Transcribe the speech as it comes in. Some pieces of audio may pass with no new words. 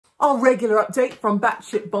Our regular update from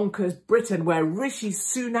Batshit Bonkers Britain, where Rishi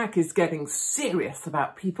Sunak is getting serious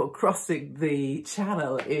about people crossing the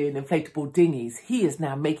channel in inflatable dinghies. He is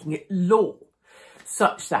now making it law,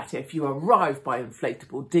 such that if you arrive by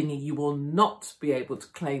inflatable dinghy, you will not be able to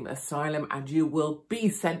claim asylum and you will be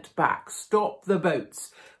sent back. Stop the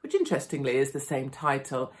boats, which interestingly is the same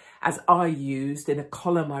title as I used in a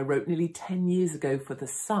column I wrote nearly 10 years ago for The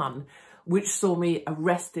Sun, which saw me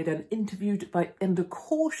arrested and interviewed under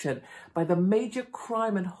caution by the Major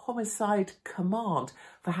Crime and Homicide Command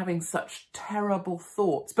for having such terrible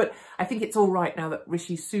thoughts. But I think it's all right now that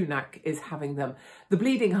Rishi Sunak is having them. The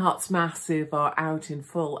Bleeding Hearts Massive are out in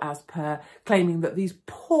full as per, claiming that these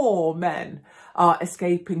poor men are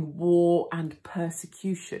escaping war and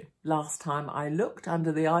persecution. Last time I looked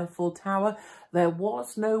under the Eiffel Tower, there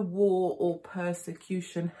was no war or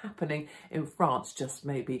persecution happening in France, just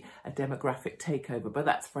maybe a demographic takeover, but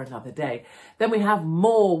that's for another day. Then we have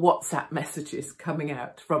more WhatsApp messages coming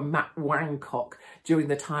out from Matt Wan'cock during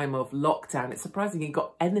the time of lockdown. It's surprising he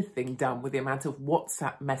got anything done with the amount of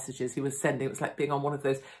WhatsApp messages he was sending. It was like being on one of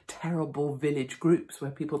those terrible village groups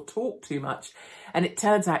where people talk too much. And it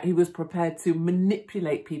turns out he was prepared to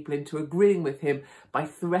manipulate people into agreeing with him by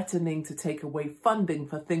threatening to take away funding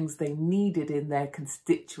for things they needed in their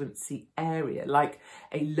constituency area, like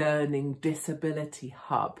a learning disability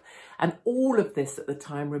hub. And all of this at the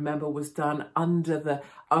time, remember, was done under the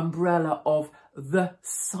umbrella of the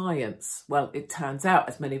science. Well, it turns out,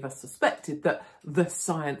 as many of us suspected, that the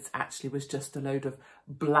science actually was just a load of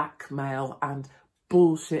blackmail and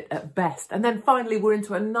bullshit at best. And then finally, we're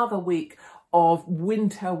into another week of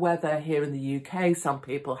winter weather here in the UK. Some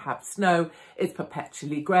people have snow, it's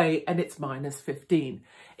perpetually grey and it's -15.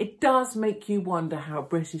 It does make you wonder how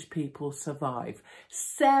British people survive.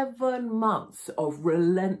 7 months of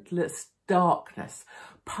relentless darkness,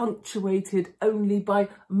 punctuated only by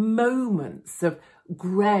moments of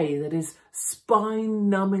grey that is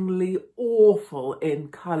spine-numbingly awful in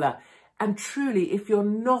colour. And truly, if you're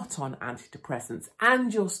not on antidepressants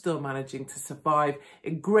and you're still managing to survive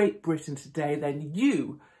in Great Britain today, then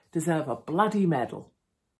you deserve a bloody medal.